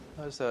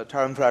Let's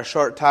turn for a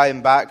short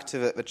time back to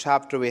the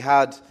chapter we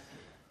had.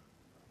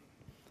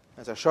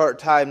 It's a short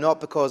time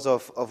not because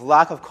of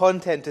lack of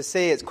content to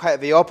say, it's quite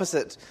the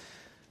opposite.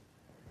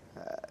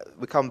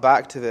 We come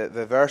back to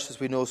the verses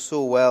we know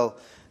so well,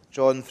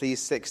 John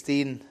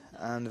 3:16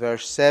 and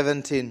verse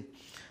 17.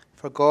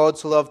 For God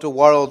so loved the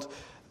world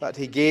that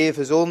he gave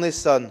his only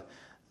Son,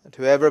 that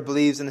whoever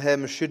believes in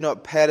him should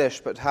not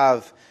perish but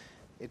have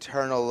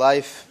eternal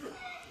life.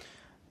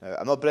 Now,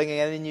 I'm not bringing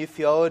any new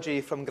theology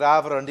from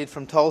Graver or indeed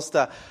from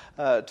Tolstoy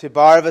to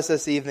Barvis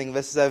this evening.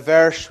 This is a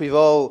verse we've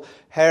all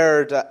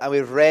heard and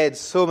we've read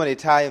so many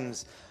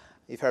times.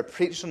 You've heard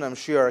preached on, I'm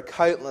sure,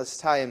 countless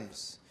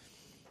times.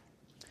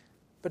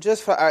 But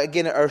just for,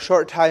 again, our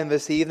short time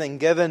this evening,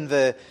 given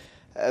the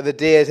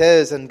day it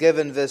is and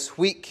given this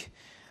week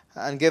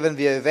and given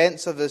the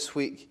events of this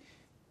week,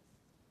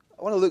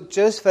 I want to look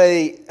just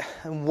very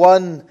in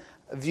one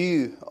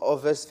view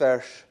of this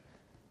verse.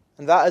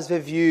 And that is the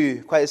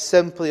view, quite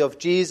simply, of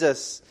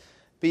Jesus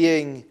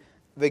being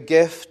the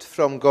gift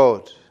from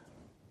God.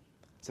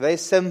 It's a very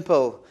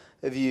simple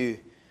view.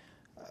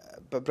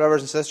 But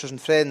brothers and sisters and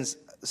friends,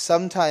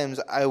 sometimes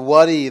I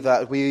worry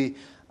that we,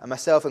 and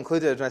myself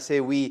included, when I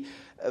say we,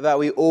 that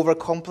we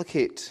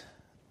overcomplicate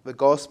the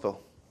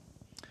gospel.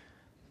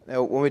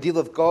 Now, when we deal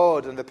with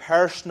God and the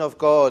person of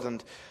God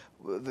and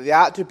the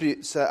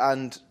attributes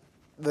and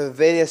the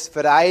various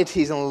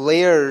varieties and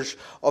layers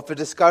of the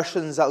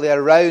discussions that lay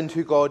around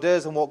who God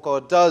is and what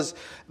God does,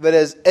 there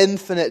is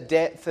infinite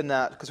depth in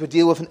that because we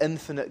deal with an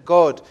infinite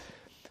God.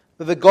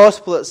 But the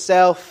gospel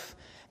itself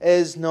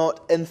is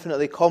not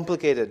infinitely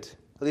complicated.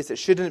 At least it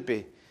shouldn't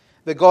be.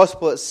 The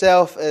gospel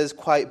itself is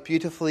quite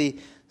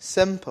beautifully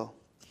simple.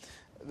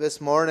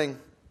 This morning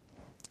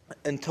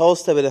in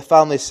Tolstoy with a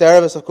family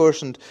service, of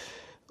course, and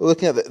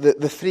looking at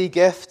the three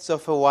gifts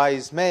of the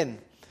wise men.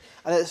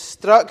 And it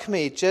struck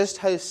me just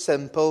how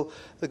simple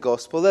the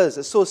gospel is.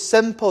 It's so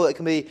simple it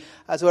can be,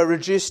 as it were,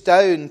 reduced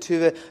down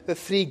to the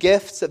three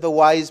gifts that the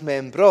wise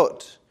men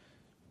brought.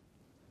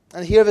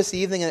 And here this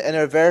evening in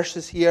our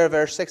verses here,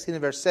 verse 16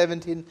 and verse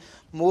 17,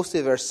 mostly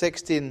verse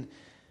 16,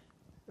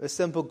 the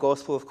simple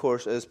gospel, of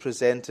course, is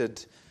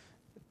presented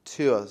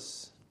to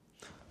us.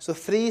 So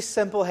three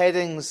simple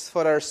headings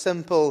for our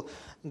simple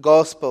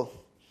gospel.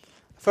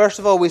 First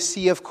of all, we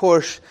see, of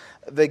course,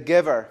 the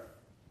giver.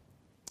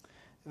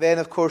 Then,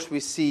 of course, we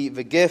see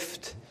the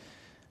gift,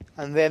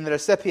 and then the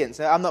recipients.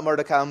 Now, I'm not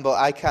Murdo Campbell.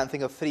 I can't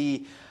think of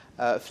three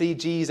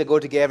G's that go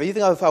together. You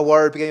think of a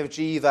word beginning with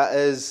G that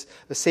is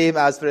the same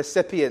as the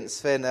recipients,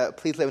 then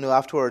please let me know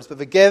afterwards. But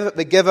the giver,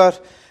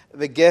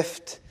 the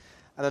gift,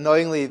 and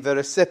annoyingly, the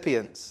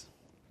recipients.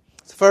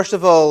 So first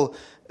of all,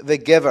 the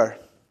giver.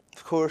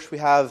 Of course, we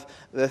have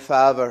the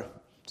Father.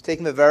 Just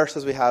taking the verse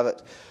as we have it.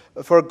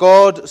 For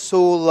God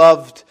so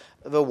loved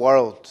the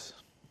world.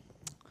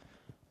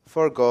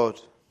 For God.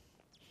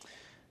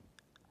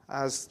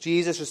 As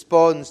Jesus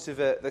responds to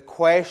the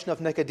question of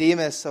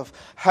Nicodemus of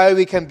how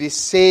we can be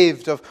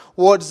saved, of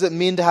what does it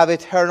mean to have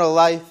eternal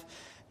life,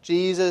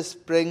 Jesus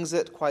brings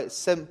it quite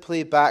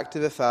simply back to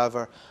the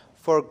Father.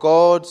 For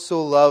God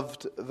so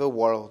loved the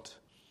world.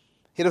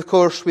 Here, of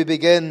course, we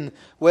begin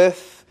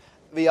with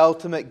the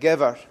ultimate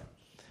giver.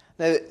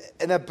 Now,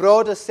 in a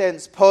broadest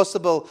sense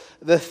possible,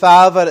 the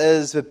Father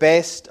is the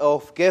best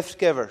of gift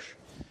givers.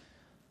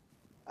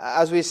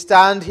 As we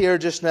stand here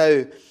just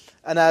now,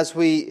 and as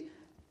we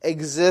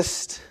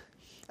exist,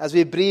 as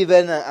we breathe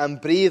in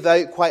and breathe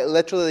out quite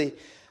literally,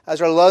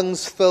 as our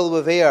lungs fill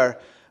with air,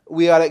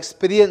 we are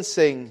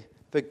experiencing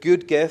the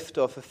good gift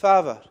of the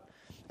Father.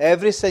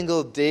 Every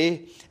single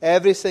day,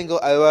 every single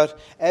hour,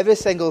 every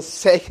single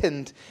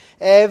second,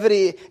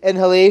 every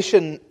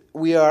inhalation,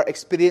 we are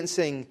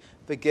experiencing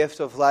the gift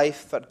of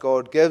life that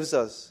God gives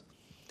us.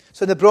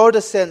 So in the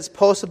broadest sense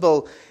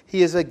possible,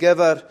 He is a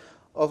giver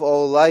of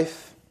all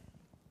life.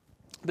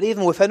 But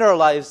even within our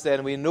lives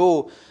then, we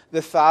know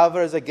the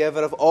Father is a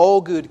giver of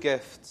all good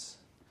gifts.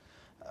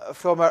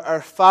 From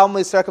our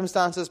family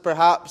circumstances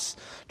perhaps,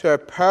 to our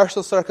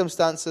personal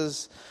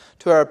circumstances,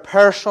 to our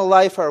personal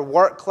life, our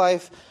work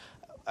life,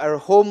 our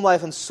home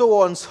life, and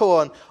so on, so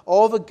on.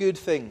 All the good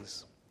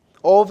things,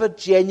 all the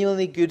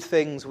genuinely good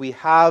things we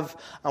have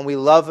and we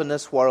love in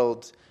this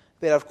world,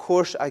 they're of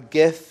course a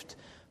gift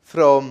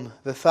from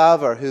the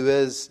Father, who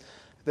is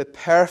the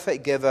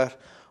perfect giver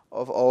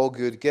of all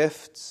good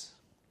gifts.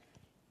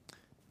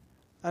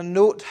 And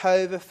note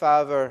how the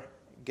Father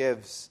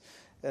gives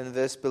in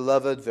this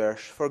beloved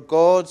verse. For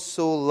God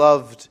so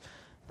loved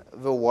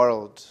the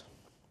world.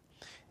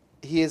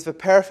 He is the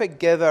perfect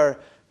giver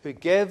who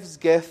gives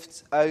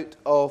gifts out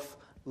of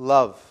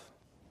love.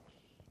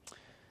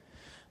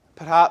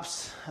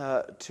 Perhaps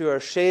to our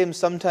shame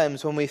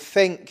sometimes when we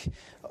think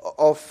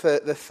of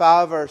the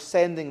Father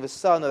sending the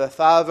Son or the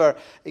Father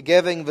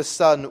giving the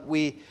Son,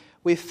 we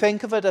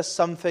think of it as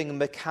something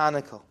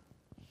mechanical.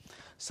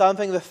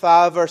 Something the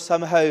Father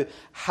somehow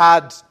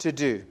had to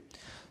do.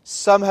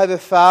 Somehow the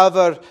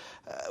Father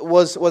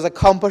was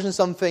accomplishing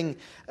something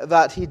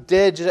that He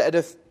did out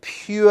of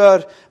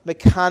pure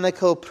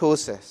mechanical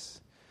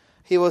process.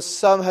 He was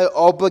somehow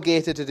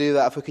obligated to do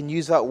that, if we can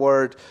use that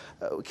word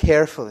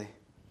carefully.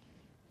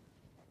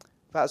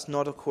 That's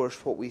not, of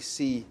course, what we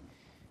see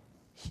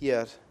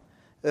here.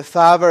 The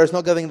Father is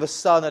not giving the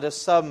Son out of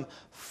some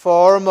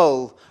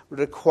formal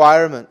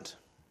requirement.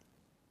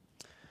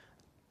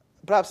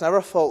 Perhaps another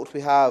fault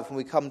we have when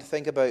we come to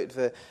think about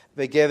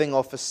the giving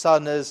of the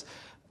Son is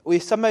we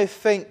somehow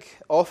think,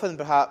 often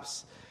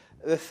perhaps,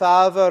 the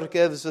Father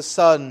gives the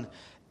Son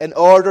in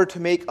order to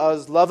make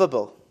us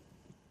lovable.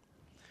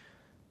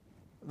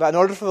 That in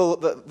order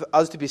for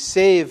us to be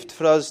saved,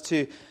 for us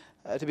to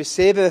be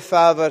saved by the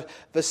Father,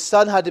 the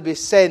Son had to be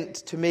sent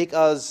to make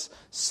us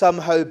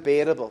somehow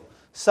bearable,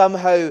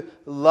 somehow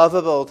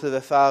lovable to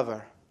the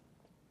Father.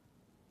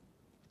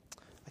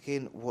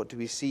 Again, what do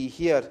we see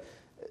here?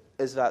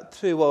 Is that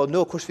true? Well,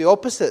 no, of course the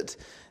opposite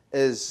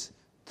is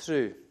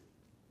true.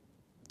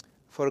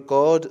 For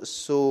God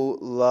so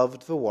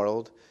loved the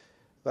world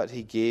that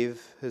he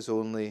gave his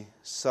only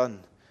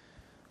Son.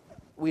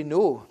 We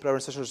know,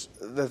 brothers and sisters,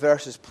 the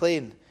verse is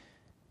plain.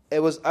 It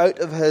was out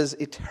of his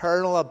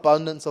eternal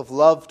abundance of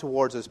love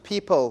towards his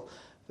people,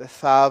 the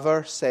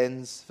Father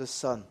sends the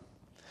Son.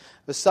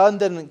 The Son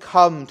didn't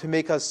come to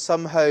make us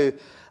somehow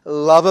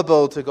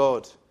lovable to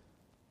God.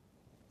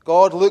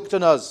 God looked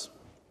on us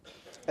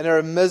in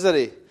our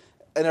misery,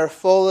 in our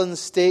fallen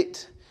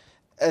state,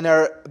 in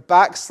our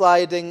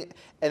backsliding,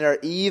 in our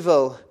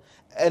evil,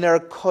 in our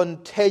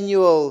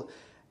continual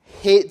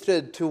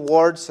hatred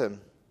towards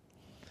him.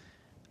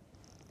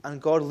 And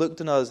God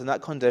looked on us in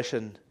that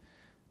condition,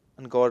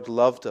 and God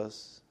loved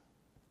us.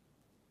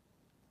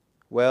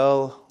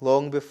 Well,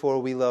 long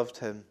before we loved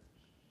him,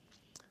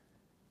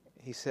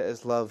 he set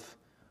his love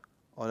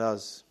on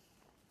us.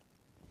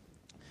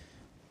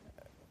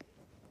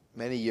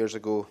 Many years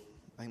ago,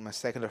 I think my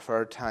second or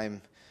third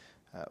time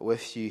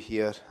with you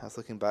here, I was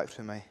looking back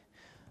through my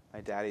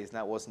diaries, and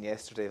that wasn't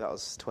yesterday, that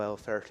was 12,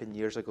 13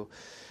 years ago.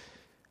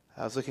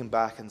 I was looking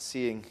back and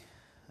seeing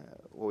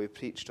what we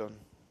preached on.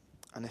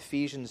 And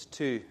Ephesians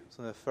 2 was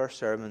one of the first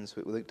sermons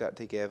we looked at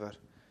together.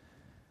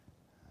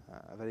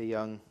 A very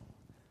young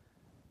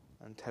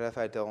and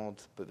terrified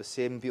Donald, but the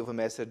same beautiful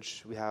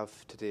message we have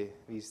today,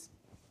 these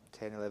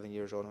 10, 11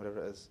 years on,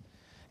 whatever it is.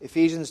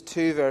 Ephesians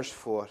 2 verse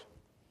 4.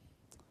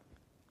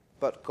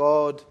 But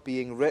God,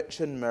 being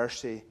rich in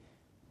mercy,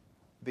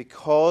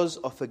 because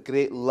of the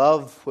great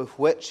love with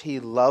which he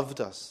loved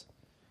us,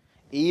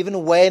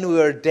 even when we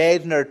were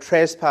dead in our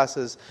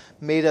trespasses,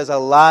 made us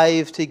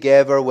alive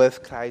together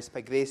with Christ.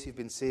 By grace you've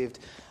been saved,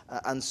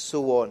 and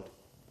so on.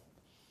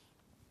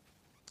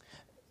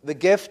 The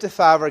gift the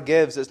Father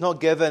gives is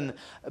not given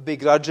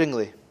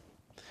begrudgingly.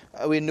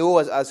 We know,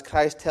 as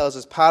Christ tells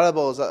us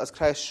parables, as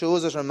Christ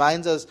shows us,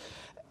 reminds us,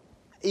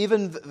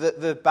 even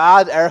the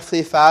bad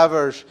earthly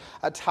fathers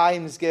at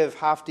times give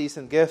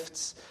half-decent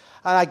gifts.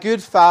 And a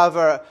good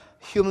father,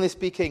 humanly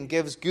speaking,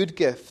 gives good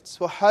gifts.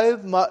 Well, how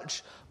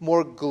much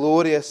more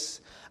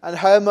glorious and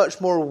how much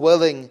more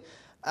willing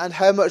and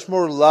how much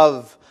more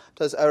love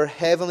does our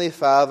Heavenly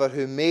Father,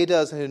 who made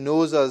us and who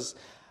knows us,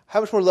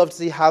 how much more love does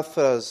he have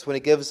for us when he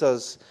gives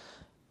us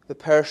the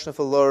person of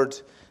the Lord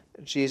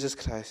Jesus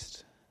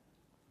Christ?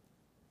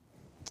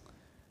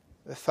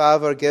 The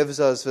Father gives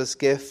us this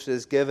gift,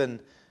 is given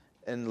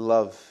in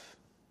love.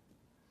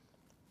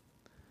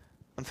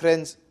 And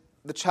friends,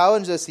 the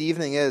challenge this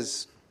evening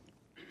is,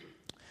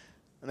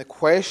 and the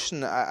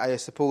question I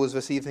suppose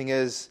this evening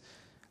is,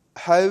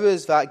 how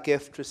is that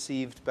gift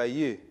received by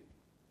you?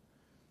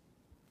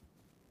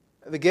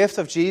 The gift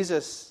of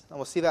Jesus, and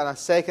we'll see that in a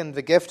second,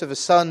 the gift of the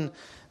Son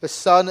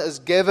is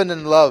given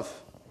in love.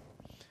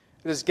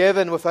 It is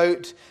given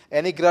without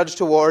any grudge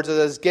towards it. It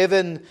is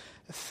given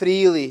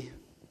freely.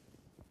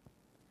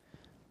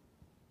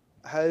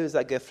 How is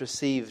that gift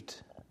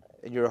received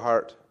in your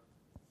heart?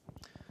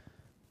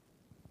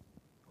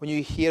 When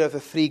you hear of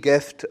the free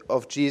gift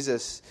of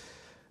Jesus,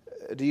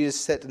 do you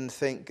just sit and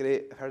think,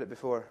 great, I've heard it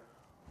before?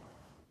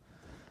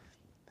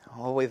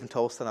 All the way from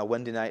Tulsa on a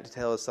windy night to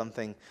tell us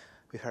something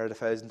we've heard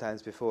 1,000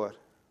 times before?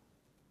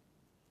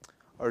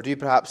 Or do you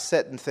perhaps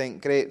sit and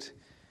think, great,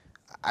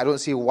 I don't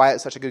see why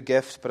it's such a good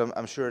gift, but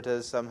I'm sure it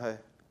is somehow?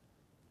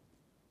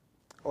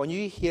 Or when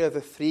you hear of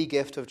the free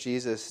gift of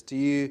Jesus, do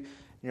you,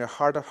 in your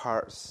heart of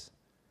hearts,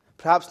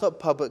 perhaps not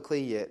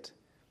publicly yet,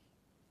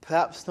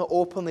 perhaps not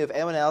openly of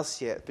anyone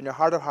else yet, but in your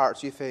heart of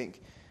hearts you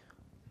think,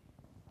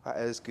 that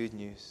is good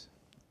news.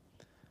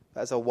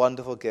 That is a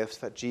wonderful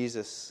gift that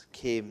Jesus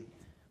came.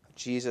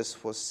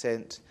 Jesus was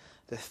sent.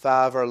 The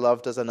Father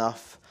loved us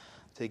enough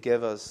to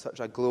give us such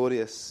a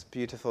glorious,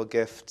 beautiful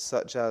gift,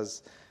 such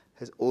as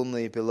his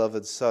only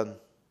beloved Son.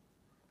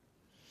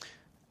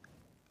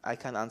 I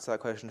can't answer that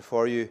question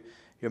for you.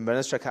 Your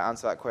minister can't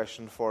answer that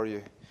question for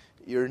you.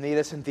 Your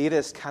nearest and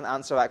dearest can't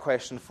answer that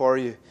question for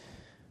you.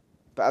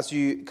 But as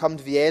you come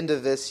to the end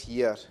of this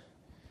year,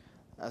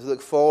 as we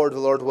look forward, the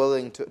Lord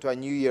willing, to a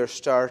new year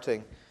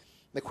starting,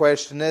 the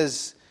question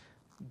is,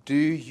 do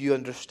you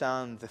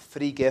understand the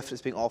free gift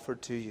that's being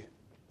offered to you?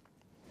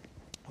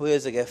 Who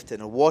is a gift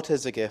in, or what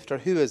is a gift, or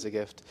who is a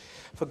gift?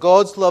 For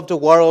God's loved a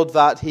world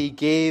that he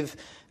gave,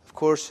 of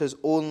course, his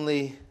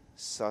only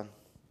Son.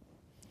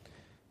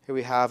 here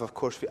we have, of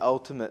course, the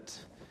ultimate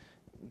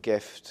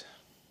gift.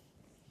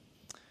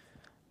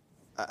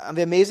 And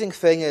the amazing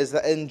thing is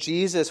that in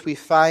Jesus we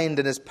find,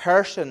 in his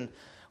person,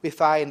 we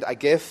find a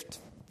gift.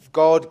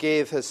 God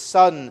gave his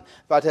Son,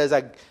 that is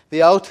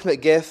the ultimate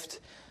gift.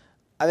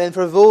 And then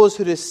for those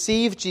who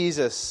receive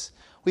Jesus,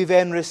 we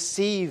then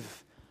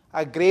receive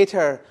a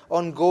greater,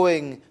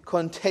 ongoing,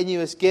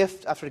 continuous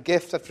gift after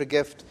gift after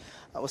gift.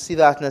 And we'll see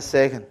that in a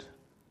second.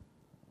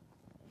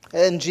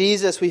 In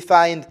Jesus we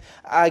find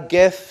a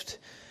gift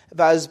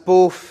that is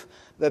both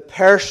the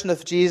person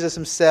of Jesus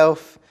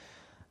himself.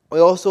 We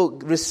also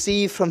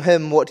receive from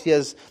him what he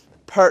has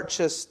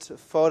purchased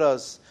for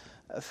us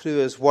through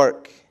his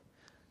work.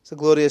 It's the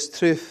glorious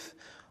truth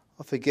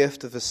of the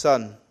gift of the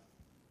Son.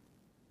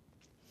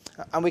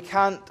 And we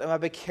can't, and I'll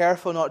be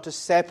careful not to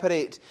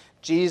separate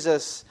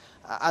Jesus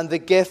and the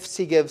gifts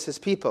he gives his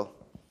people.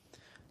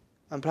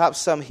 And perhaps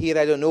some here,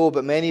 I don't know,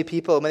 but many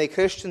people, many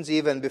Christians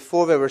even,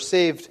 before they were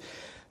saved,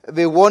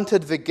 they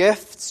wanted the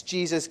gifts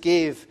Jesus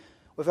gave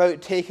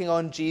without taking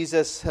on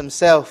Jesus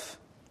himself.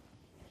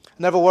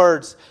 In other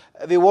words,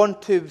 they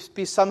want to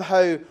be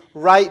somehow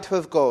right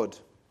with God.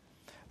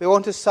 They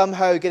want to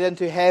somehow get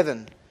into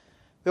heaven.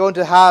 They want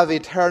to have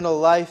eternal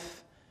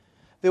life.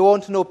 They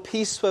want to know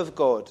peace with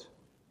God.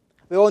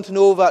 They want to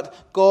know that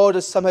God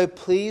is somehow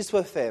pleased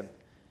with them.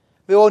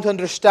 They want to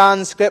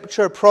understand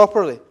Scripture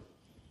properly.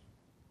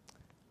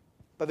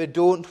 But they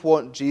don't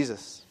want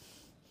Jesus.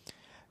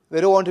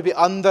 They don't want to be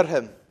under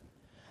him.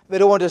 They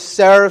don't want to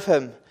serve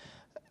him.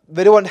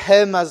 They don't want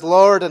him as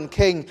Lord and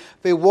King.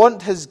 They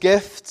want his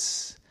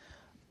gifts,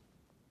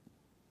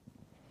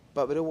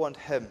 but we don't want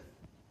him.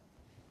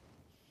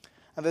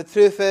 And the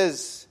truth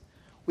is,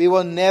 we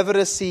will never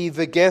receive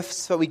the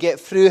gifts that we get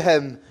through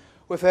him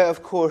without,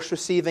 of course,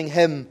 receiving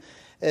him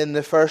in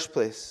the first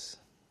place.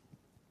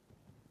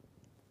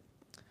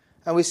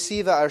 And we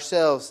see that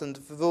ourselves. And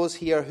for those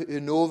here who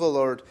know the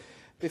Lord,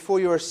 before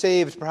you were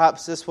saved,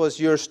 perhaps this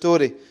was your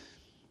story.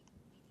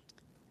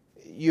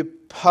 You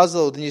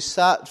puzzled and you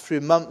sat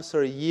through months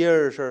or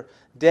years or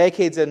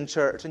decades in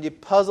church and you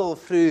puzzled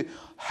through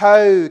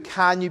how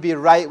can you be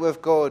right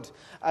with God,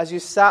 as you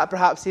sat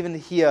perhaps even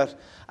here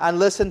and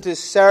listened to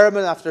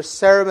sermon after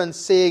sermon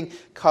saying,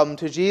 come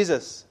to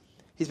Jesus.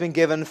 He's been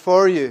given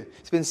for you.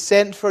 He's been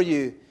sent for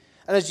you.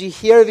 And as you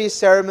hear these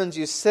sermons,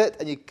 you sit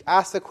and you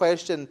ask the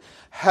question,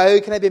 how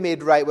can I be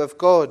made right with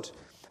God?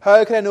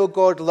 How can I know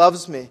God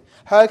loves me?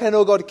 How can I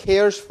know God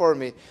cares for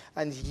me?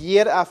 And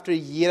year after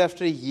year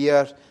after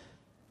year,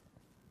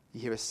 you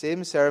hear the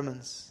same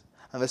sermons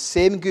and the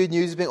same good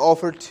news being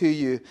offered to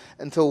you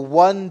until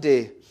one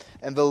day,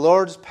 in the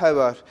Lord's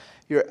power,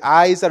 your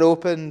eyes are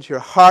opened, your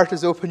heart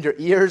is opened, your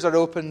ears are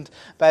opened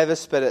by the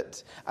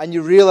Spirit, and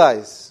you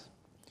realize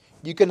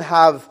you can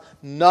have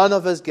none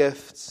of his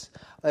gifts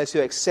unless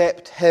you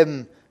accept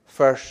him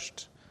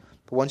first.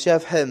 But once you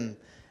have him,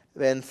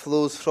 then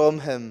flows from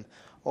him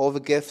all the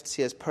gifts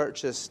he has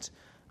purchased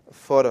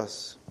for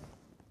us.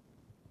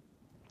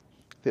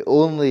 The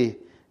only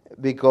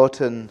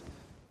begotten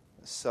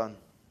Son.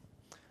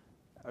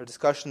 Our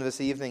discussion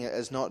this evening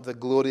is not the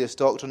glorious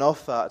doctrine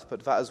of that,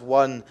 but that is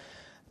one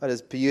that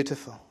is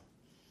beautiful.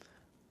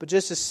 But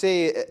just to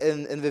say,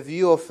 in the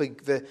view of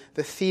the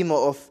theme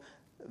of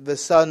the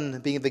Son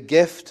being the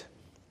gift,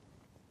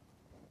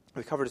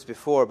 we covered this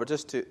before, but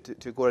just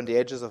to go around the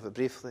edges of it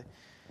briefly.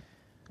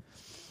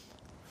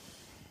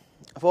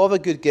 Of all the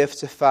good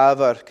gifts the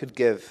Father could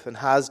give and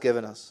has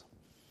given us,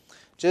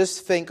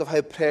 just think of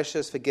how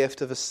precious the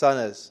gift of the Son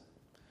is.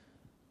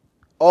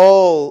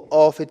 All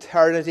of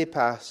eternity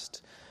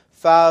past,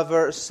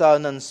 Father,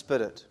 Son, and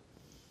Spirit,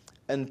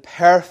 in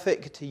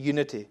perfect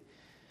unity,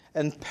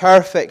 in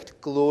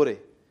perfect glory,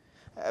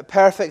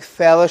 perfect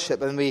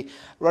fellowship. And we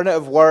run out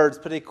of words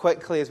pretty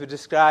quickly as we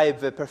describe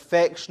the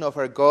perfection of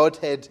our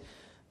Godhead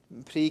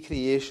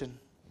pre-creation.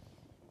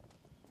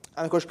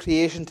 And of course,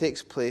 creation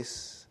takes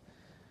place,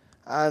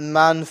 and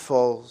man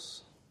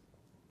falls.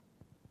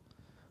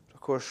 Of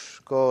course,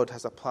 God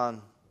has a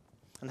plan,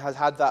 and has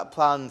had that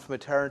plan from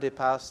eternity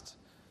past.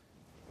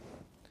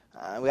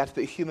 We have to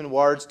put human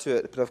words to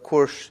it, but of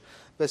course,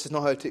 this is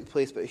not how it took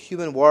place, but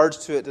human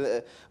words to it.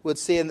 It would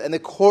say in the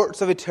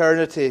courts of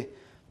eternity,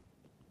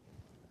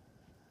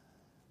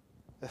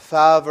 the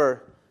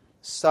Father,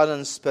 Son,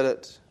 and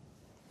Spirit,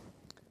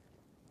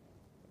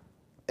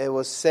 it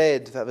was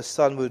said that the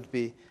Son would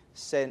be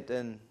sent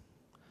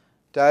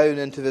down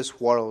into this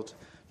world,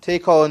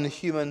 take on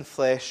human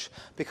flesh,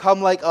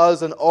 become like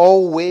us in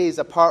all ways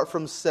apart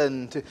from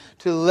sin,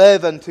 to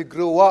live and to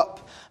grow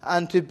up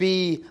and to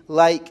be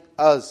like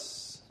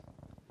us.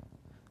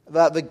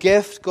 That the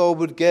gift God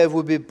would give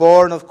would be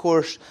born, of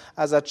course,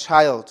 as a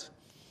child.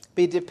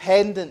 Be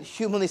dependent,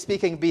 humanly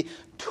speaking, be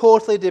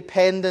totally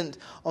dependent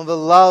on the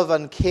love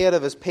and care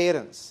of his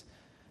parents.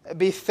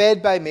 Be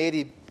fed by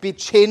Mary, be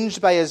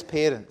changed by his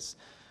parents.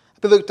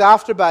 Be looked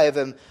after by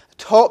them,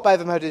 taught by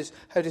them how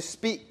to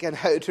speak and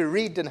how to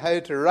read and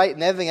how to write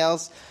and everything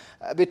else.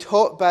 Be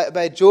taught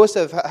by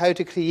Joseph how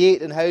to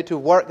create and how to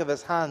work with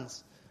his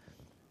hands.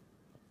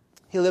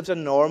 He lived a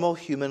normal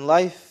human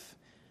life.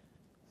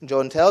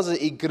 John tells us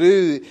he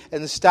grew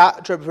in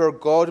stature before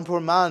God and before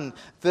man.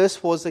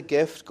 This was the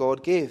gift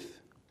God gave.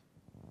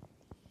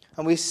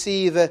 And we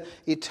see the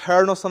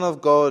eternal Son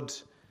of God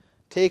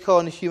take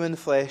on human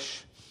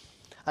flesh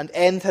and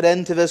enter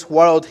into this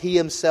world he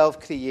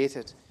himself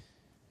created.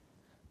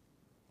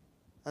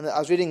 And I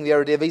was reading the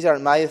other day, these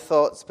aren't my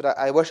thoughts, but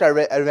I wish I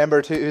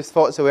remembered whose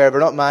thoughts they were. They're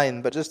not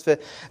mine, but just the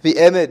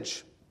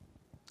image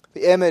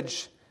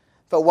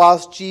that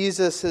whilst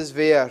Jesus is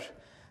there,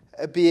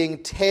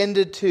 being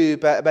tended to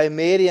by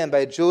Mary and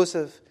by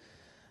Joseph,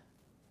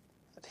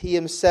 he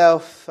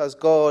himself, as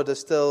God, is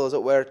still, as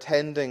it were,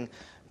 tending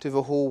to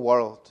the whole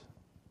world.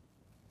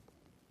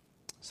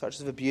 Such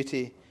is the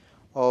beauty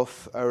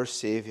of our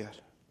Saviour.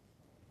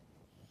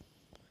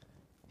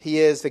 He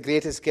is the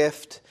greatest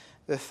gift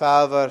the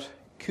Father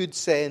could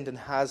send and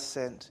has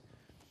sent.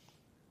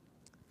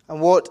 And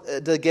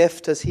what the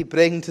gift does he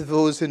bring to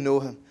those who know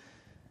him?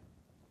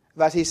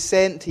 That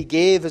he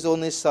gave his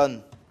only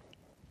Son.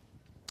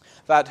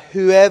 That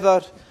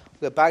whoever,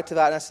 we'll get back to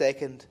that in a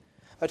second,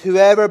 that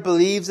whoever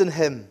believes in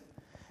him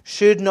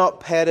should not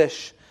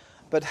perish,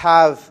 but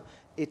have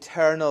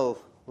eternal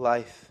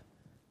life.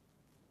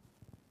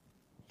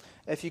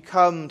 If you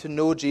come to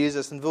know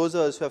Jesus, and those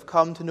of us who have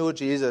come to know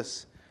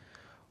Jesus,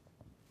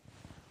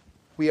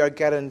 we are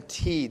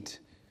guaranteed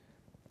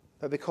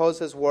that because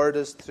his word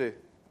is true,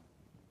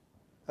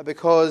 that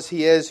because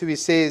he is who he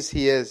says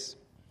he is,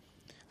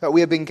 that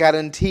we have been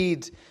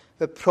guaranteed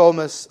the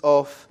promise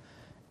of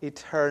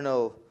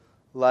eternal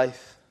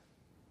life.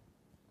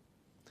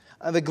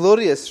 And the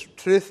glorious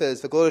truth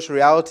is, the glorious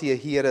reality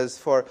here is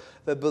for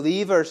the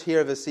believers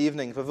here this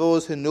evening, for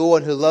those who know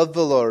and who love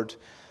the Lord,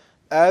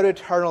 our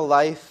eternal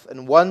life,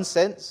 in one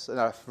sense, in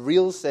a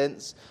real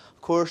sense,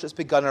 of course, it's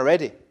begun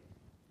already.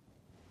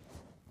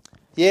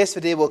 Yes,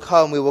 the day will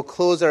come, we will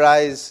close our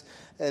eyes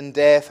in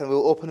death and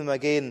we'll open them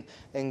again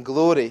in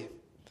glory.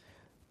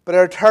 But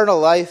our eternal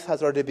life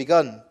has already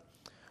begun.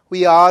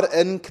 We are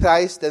in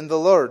Christ, in the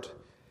Lord.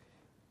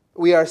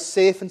 We are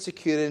safe and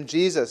secure in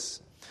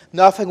Jesus.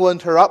 Nothing will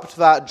interrupt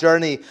that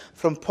journey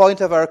from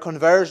point of our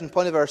conversion,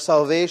 point of our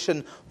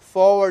salvation,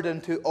 forward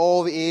into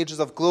all the ages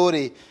of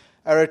glory.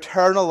 Our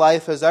eternal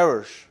life is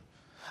ours.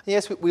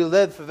 Yes, we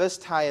live for this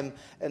time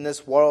in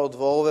this world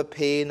with all the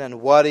pain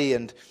and worry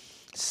and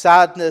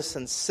sadness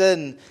and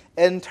sin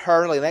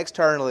internally and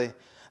externally.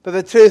 But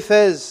the truth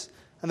is,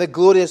 and the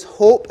glorious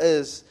hope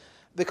is,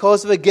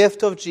 because of the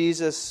gift of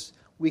Jesus,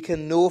 we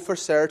can know for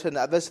certain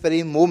at this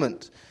very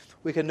moment,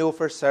 we can know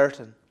for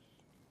certain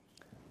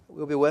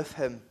we'll be with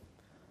him.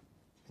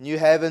 New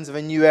heavens and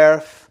a new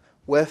earth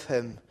with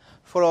him.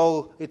 For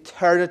all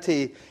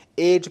eternity,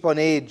 age upon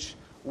age,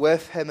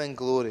 with him in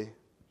glory.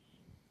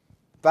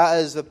 That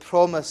is the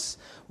promise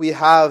we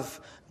have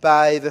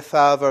by the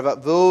Father,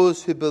 that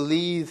those who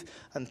believe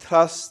and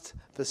trust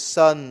the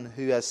Son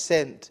who has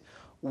sent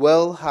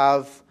will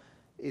have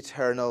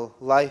eternal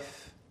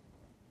life.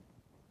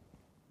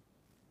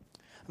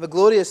 And the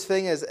glorious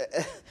thing is,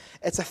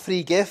 it's a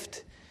free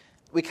gift.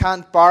 We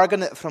can't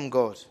bargain it from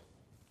God.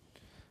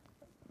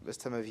 This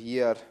time of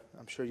year,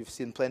 I'm sure you've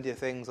seen plenty of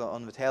things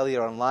on the telly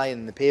or online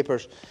in the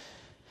papers.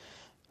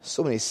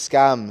 So many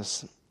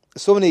scams.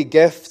 So many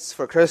gifts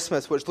for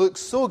Christmas which look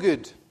so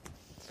good.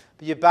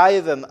 But you buy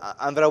them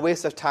and they're a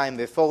waste of time.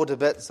 They fall to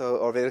bits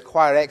or they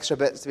require extra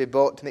bits to be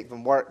bought to make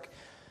them work.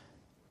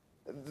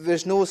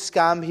 There's no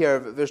scam here.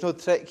 There's no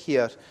trick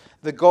here.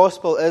 The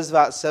gospel is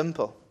that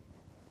simple.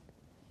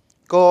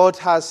 God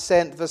has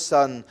sent the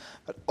Son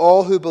that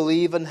all who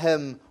believe in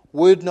him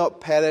would not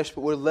perish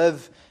but would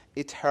live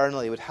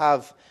eternally, would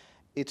have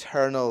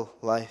eternal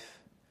life.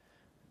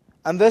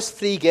 And this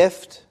free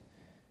gift,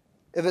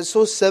 if it's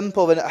so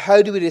simple, then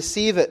how do we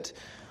receive it?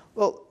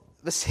 Well,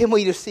 the same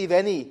way you receive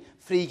any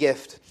free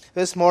gift.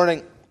 This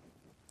morning,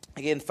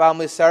 again,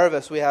 family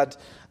service, we had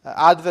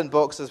Advent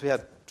boxes, we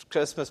had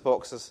Christmas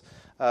boxes,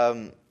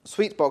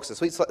 sweet boxes,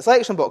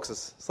 selection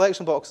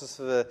boxes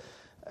for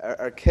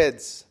our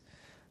kids.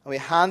 And we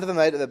handed them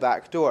out at the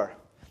back door.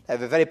 They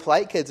were very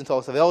polite kids and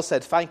all, so they all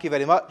said, "Thank you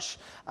very much,"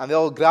 and they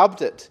all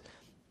grabbed it.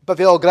 But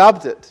they all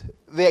grabbed it.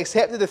 They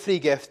accepted the free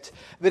gift.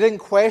 They didn't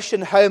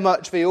question how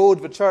much they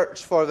owed the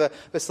church for the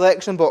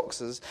selection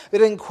boxes. They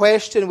didn't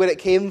question where it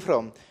came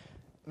from.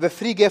 The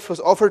free gift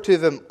was offered to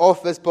them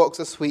off this box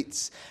of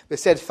sweets. They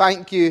said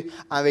thank you,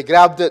 and they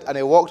grabbed it, and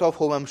they walked off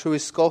home. I'm sure we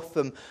scoffed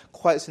them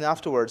quite soon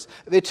afterwards.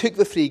 They took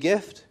the free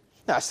gift.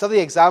 Now, a silly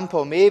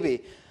example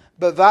maybe,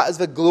 but that is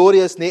the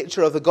glorious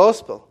nature of the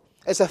gospel.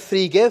 It's a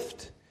free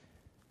gift.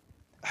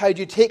 How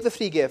do you take the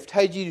free gift?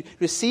 How do you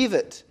receive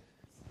it?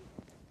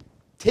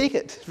 Take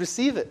it,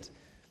 receive it.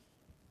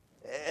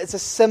 It's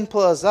as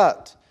simple as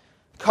that.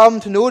 Come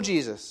to know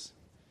Jesus.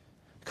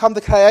 Come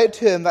to cry out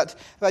to him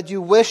that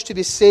you wish to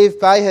be saved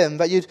by him,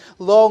 that you'd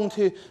long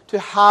to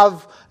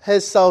have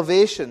his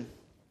salvation.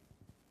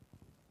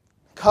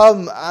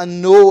 Come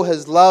and know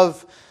his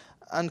love,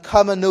 and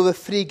come and know the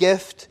free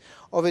gift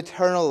of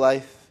eternal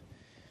life.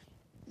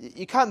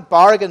 You can't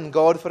bargain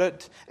God for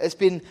it. It's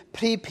been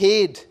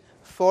prepaid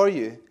for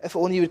you, if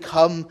only you would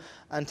come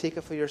and take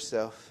it for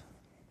yourself.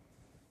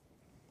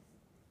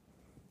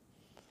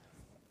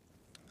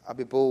 I'll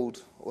be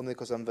bold only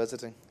because I'm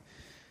visiting.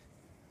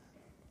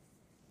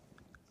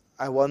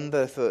 I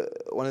wonder if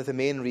one of the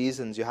main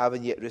reasons you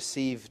haven't yet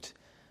received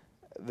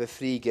the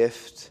free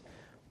gift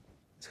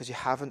is because you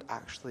haven't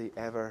actually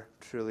ever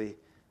truly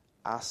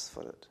asked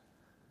for it.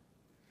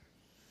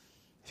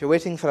 If you're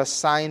waiting for a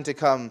sign to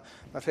come,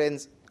 my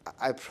friends,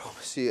 I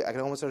promise you, I can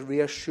almost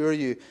reassure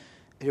you,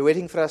 if you're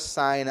waiting for a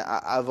sign,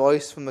 a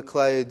voice from the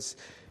clouds,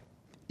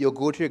 you'll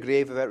go to your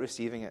grave without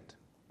receiving it.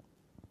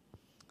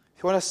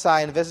 If you want a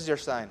sign, this is your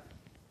sign.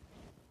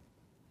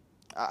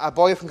 A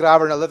boy from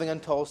Gravern living in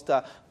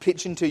Tolsta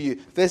preaching to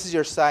you, this is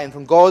your sign.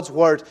 From God's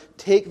word,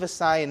 take the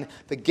sign.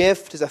 The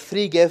gift is a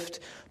free gift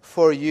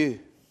for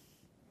you.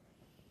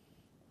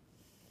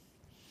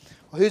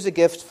 Well, who's the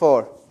gift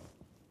for?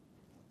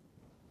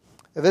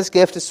 If this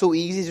gift is so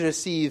easy to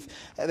receive,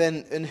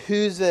 then and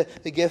who's the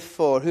gift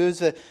for? Who's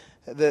the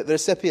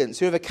recipients?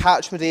 Who are the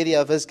catchment area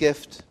of this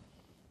gift?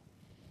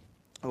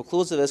 We'll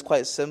close with this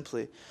quite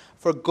simply.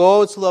 For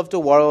God so loved the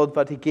world,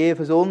 but he gave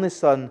his only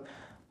Son.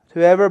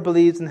 Whoever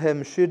believes in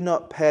him should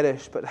not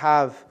perish, but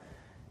have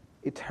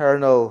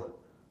eternal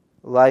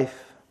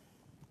life.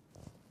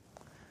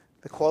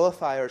 The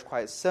qualifier is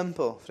quite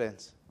simple,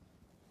 friends.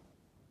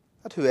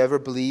 That whoever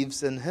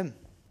believes in him.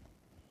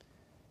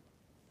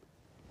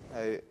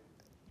 Now,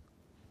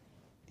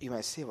 you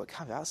might say, well, it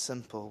can't be that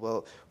simple.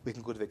 Well, we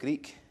can go to the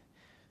Greek.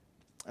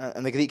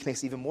 And the Greek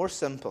makes it even more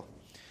simple.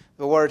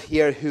 The word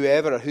here,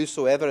 whoever or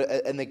whosoever,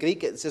 in the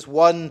Greek, it's just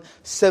one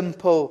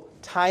simple,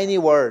 tiny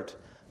word.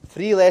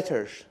 3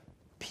 letters.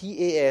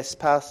 P-A-S,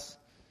 pass.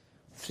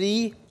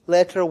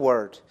 3-letter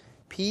word.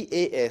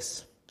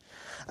 P-A-S.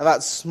 And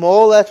that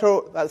small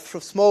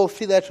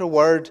 3-letter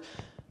word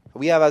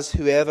we have as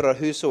whoever or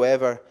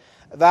whosoever,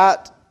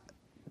 that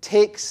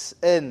takes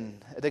in,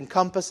 it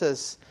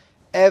encompasses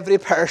every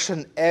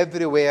person,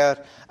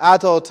 everywhere,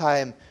 at all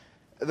time.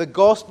 The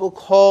gospel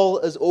call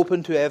is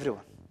open to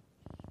everyone.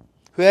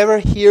 Whoever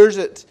hears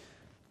it,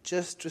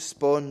 just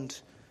respond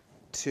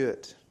to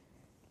it.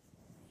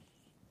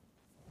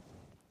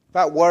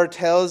 That word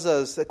tells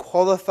us, it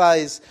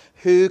qualifies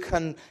who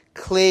can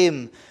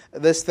claim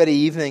this very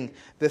evening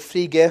the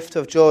free gift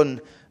of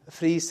John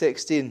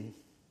 3:16.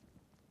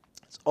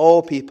 It's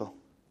all people.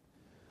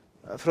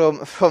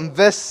 From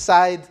this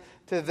side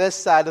to this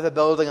side of the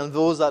building and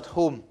those at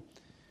home.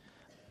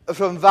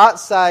 From that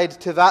side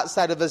to that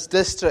side of this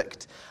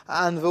district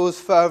and those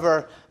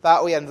further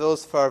that way and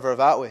those further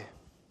that way.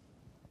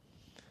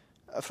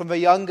 From the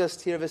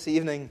youngest here this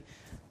evening,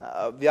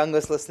 the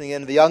youngest listening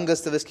in, the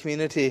youngest of this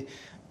community,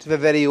 to the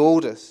very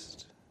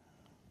oldest.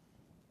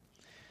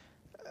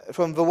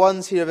 From the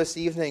ones here this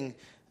evening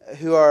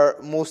who are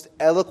most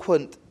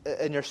eloquent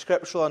in your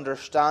scriptural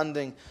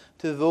understanding,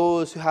 to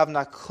those who haven't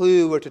a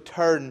clue where to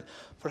turn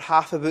for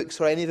half the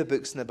books or any of the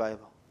books in the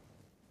Bible.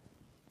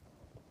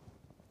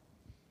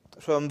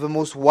 From the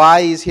most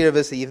wise here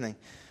this evening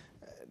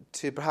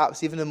to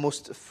perhaps even the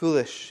most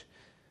foolish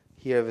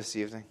here this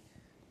evening.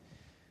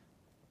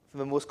 From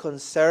the most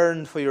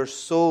concerned for your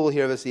soul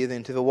here this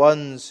evening to the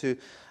ones who,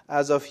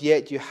 as of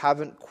yet, you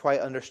haven't quite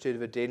understood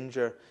the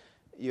danger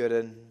you're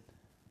in.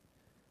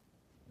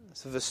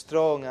 It's for the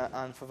strong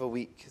and for the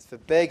weak. It's the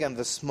big and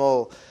the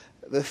small.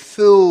 The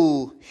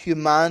full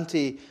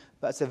humanity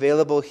that's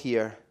available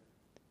here.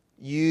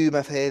 You,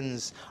 my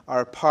friends,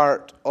 are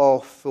part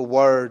of the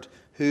word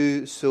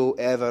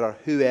whosoever or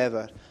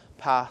whoever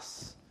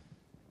pass.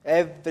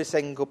 Every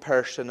single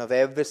person of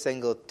every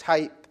single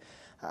type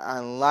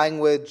and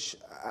language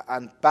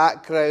and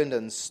background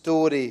and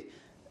story,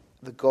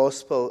 the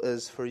gospel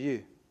is for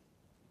you.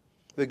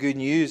 The good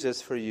news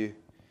is for you.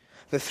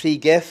 The free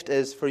gift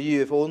is for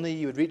you. If only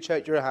you would reach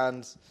out your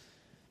hands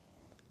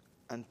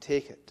and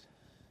take it.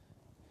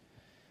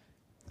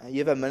 You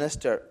have a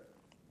minister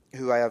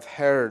who I have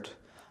heard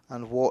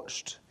and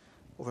watched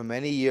over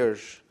many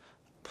years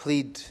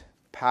plead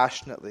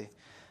passionately.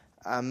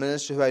 A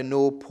minister who I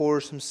know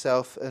pours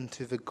himself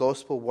into the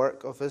gospel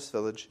work of this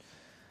village.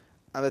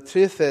 And the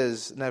truth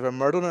is, neither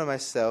Myrtle nor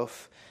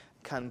myself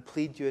can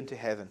plead you into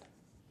heaven.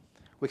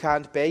 We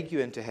can't beg you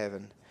into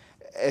heaven.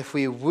 If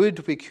we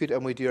would, we could,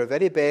 and we do our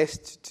very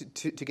best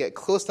to get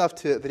close enough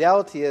to it. The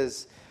reality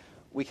is,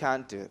 we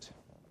can't do it.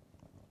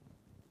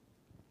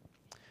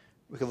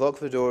 We can lock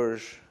the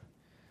doors,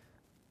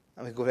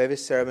 and we can go to every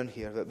sermon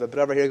here. The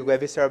brother here can go to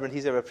every sermon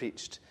he's ever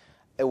preached.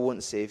 It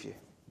won't save you.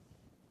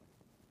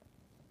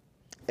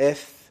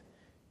 If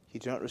you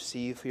do not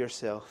receive for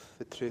yourself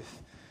the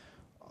truth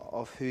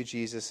of who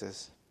Jesus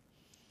is.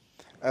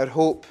 Our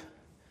hope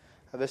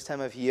at this time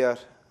of year,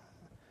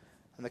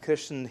 and the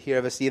Christian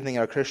here this evening,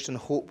 our Christian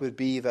hope would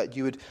be that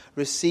you would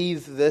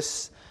receive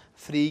this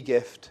free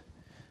gift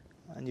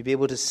and you'd be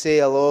able to say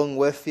along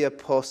with the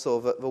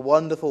apostle the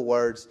wonderful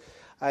words,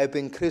 I have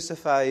been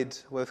crucified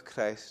with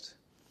Christ.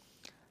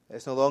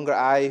 It's no longer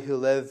I who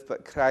live,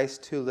 but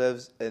Christ who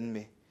lives in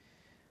me.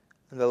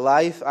 And the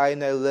life I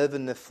now live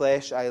in the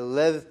flesh, I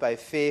live by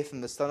faith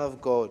in the Son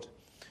of God,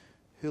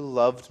 who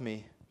loved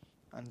me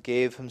and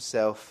gave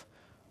himself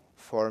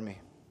for me.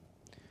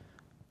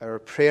 Our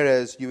prayer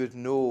is you would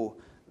know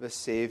the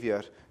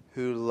Saviour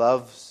who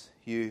loves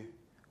you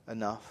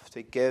enough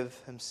to give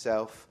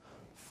himself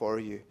for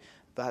you.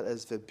 That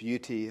is the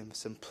beauty and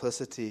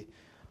simplicity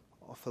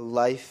of the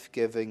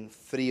life-giving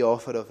free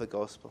offer of the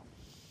gospel.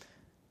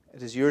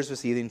 It is yours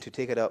this evening to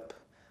take it up.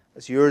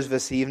 It's yours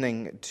this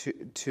evening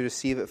to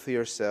receive it for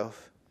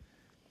yourself.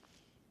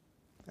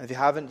 And if you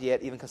haven't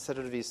yet even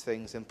considered these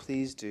things, then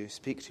please do.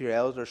 Speak to your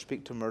elder,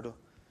 speak to Murdo.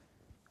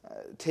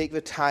 Take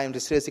the time to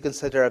seriously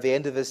consider at the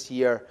end of this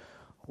year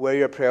where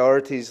your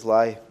priorities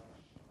lie,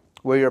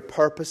 where your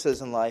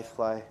purposes in life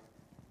lie,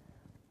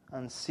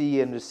 and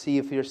see and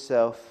receive for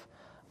yourself,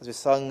 as we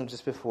sung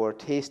just before,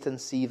 taste and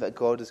see that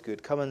God is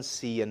good. Come and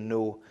see and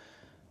know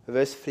that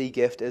this free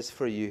gift is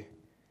for you,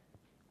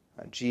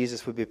 and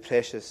Jesus would be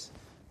precious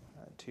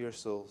to your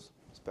souls.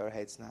 Let's bow our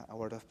heads in a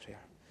word of prayer.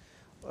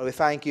 Lord, we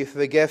thank you for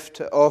the gift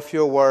of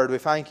your word. We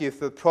thank you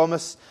for the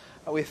promise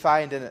that we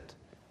find in it.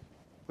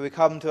 We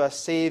come to a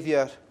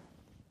Saviour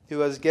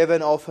who has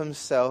given of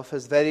himself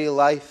his very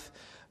life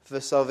for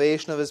the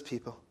salvation of his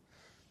people.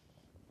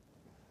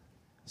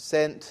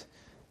 Sent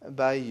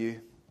by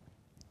you.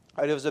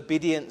 Out of his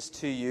obedience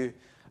to you,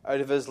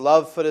 out of his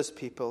love for his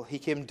people, he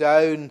came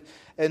down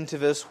into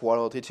this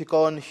world. He took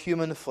on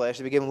human flesh.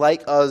 He became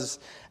like us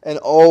in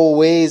all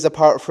ways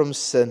apart from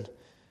sin,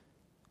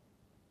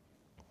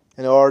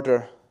 in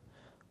order,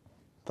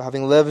 for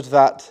having lived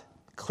that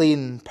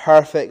clean,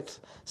 perfect,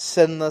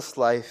 sinless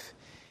life,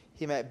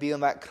 he might be on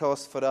that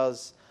cross for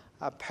us,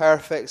 a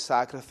perfect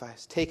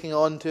sacrifice, taking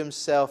on to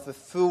himself the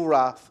full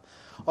wrath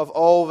of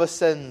all the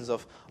sins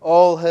of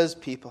all his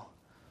people,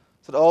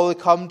 so that all who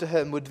come to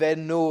him would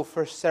then know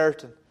for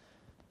certain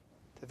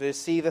that if they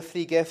receive the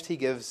free gift he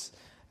gives,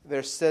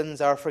 their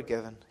sins are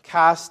forgiven,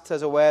 cast,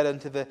 as it were,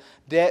 into the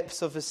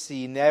depths of the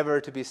sea,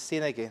 never to be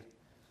seen again.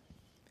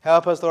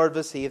 Help us, Lord,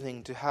 this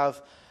evening to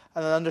have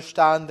an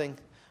understanding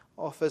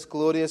of this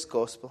glorious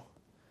gospel.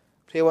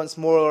 Pray once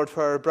more, Lord,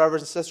 for our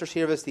brothers and sisters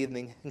here this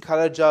evening.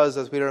 Encourage us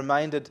as we are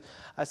reminded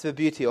as to the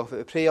beauty of it.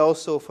 We pray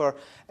also for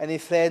any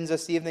friends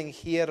this evening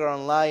here or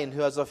online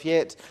who as of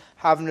yet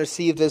haven't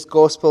received this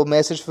gospel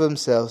message for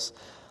themselves.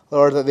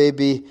 Lord, that they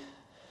be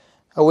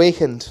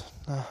awakened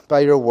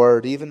by your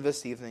word, even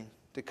this evening,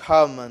 to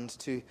come and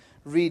to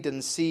read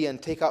and see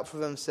and take up for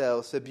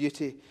themselves the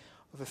beauty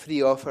of the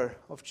free offer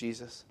of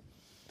Jesus.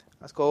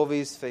 Ask all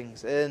these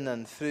things in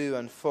and through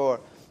and for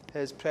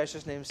his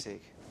precious name's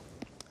sake.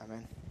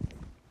 Amen.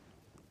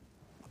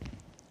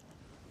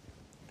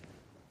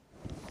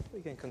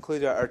 We can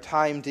conclude our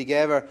time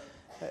together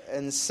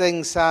and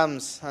sing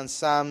Psalms and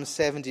Psalm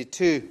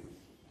 72.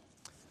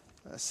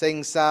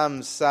 Sing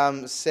Psalms,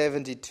 Psalm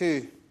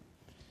 72.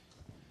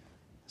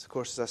 This, of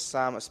course, is a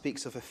psalm that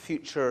speaks of a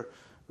future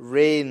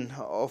reign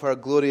of our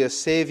glorious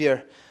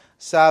Saviour.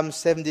 Psalm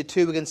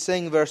 72, we can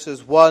sing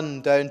verses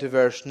 1 down to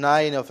verse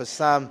 9 of a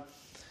psalm.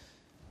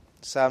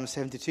 Psalm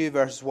 72,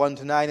 verses 1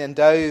 to 9.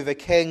 Endow the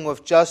King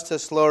with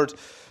justice, Lord,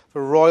 the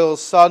royal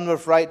Son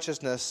with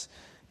righteousness.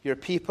 Your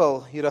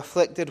people, your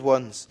afflicted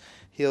ones,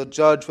 he'll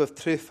judge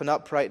with truth and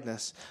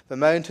uprightness. The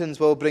mountains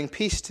will bring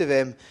peace to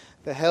them,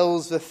 the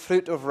hills the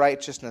fruit of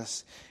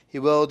righteousness. He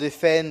will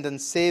defend and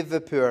save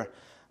the poor,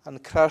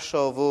 and crush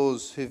all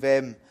those who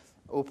them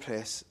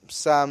oppress.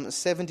 Psalm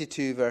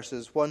 72,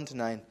 verses 1 to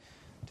 9,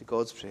 to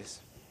God's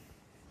praise.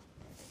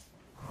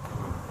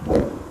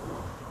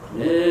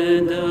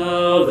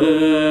 Endow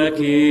the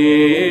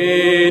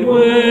King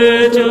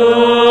with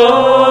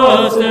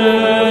justice,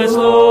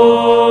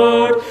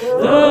 Lord,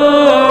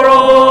 the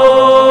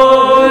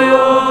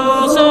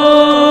royal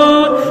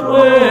Son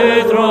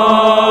with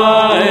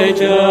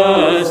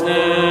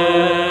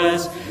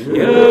righteousness.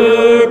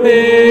 Your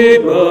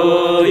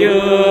people,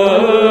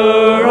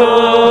 your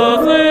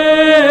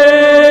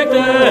afflicted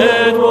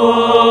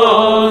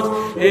ones,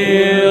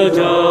 he'll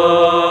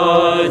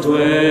judge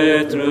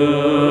with truth and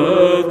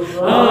uprightness.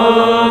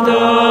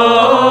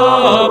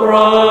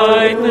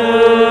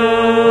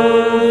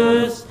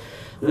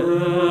 The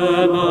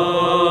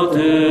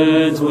mountains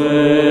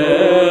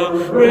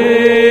will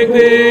bring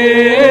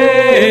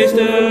peace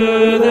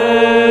to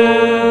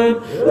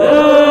them, the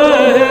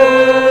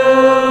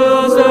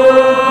hills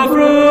the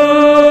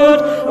fruit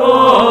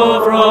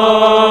of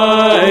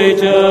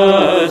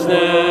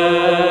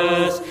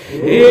righteousness.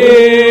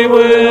 He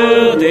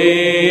will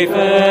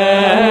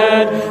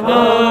defend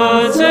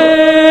and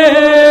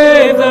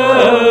save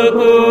the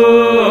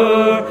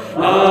poor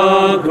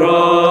and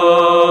crush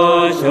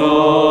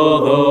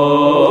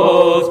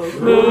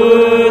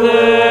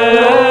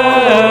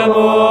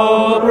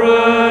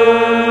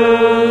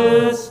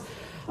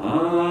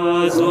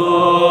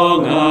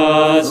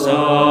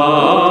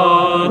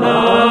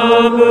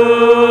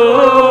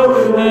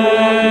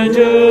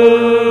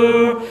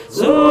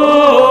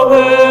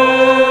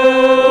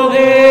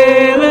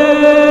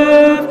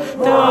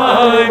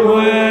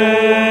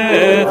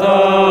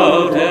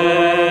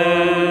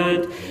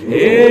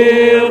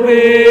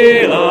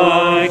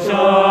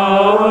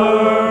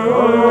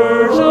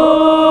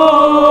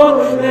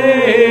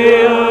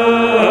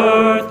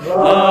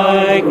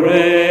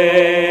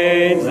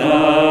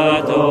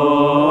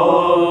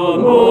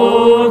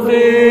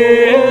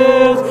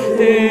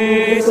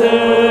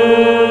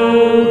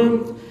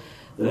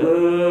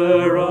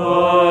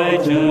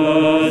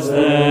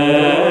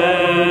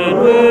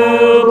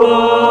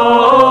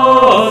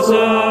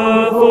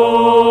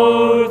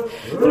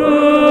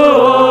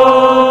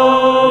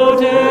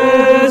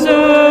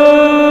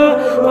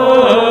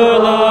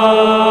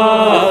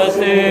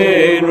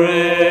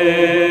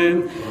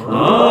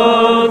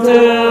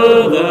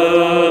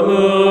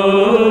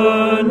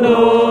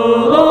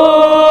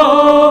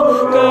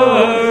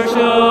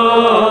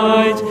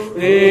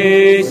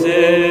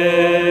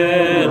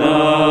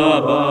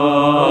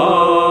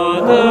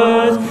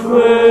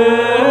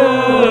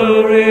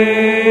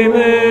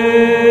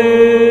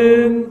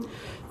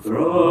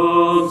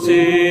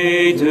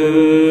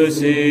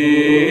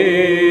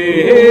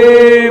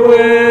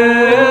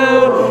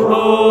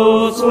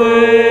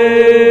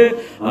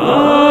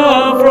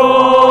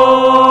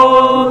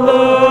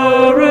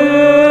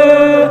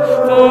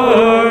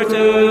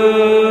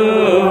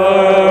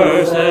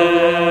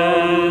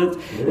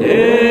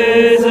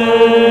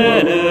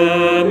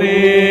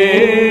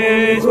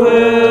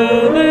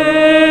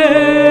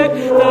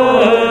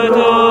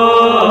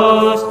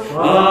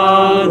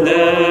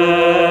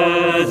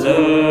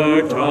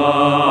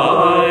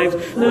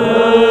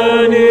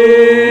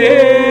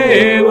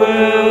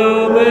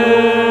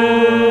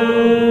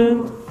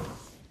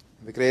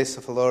grace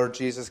of the Lord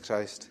Jesus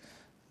Christ,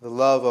 the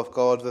love of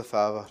God the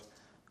Father,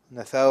 and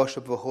the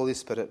fellowship of the Holy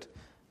Spirit,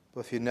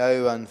 with you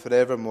now and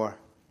forevermore.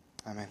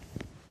 Amen.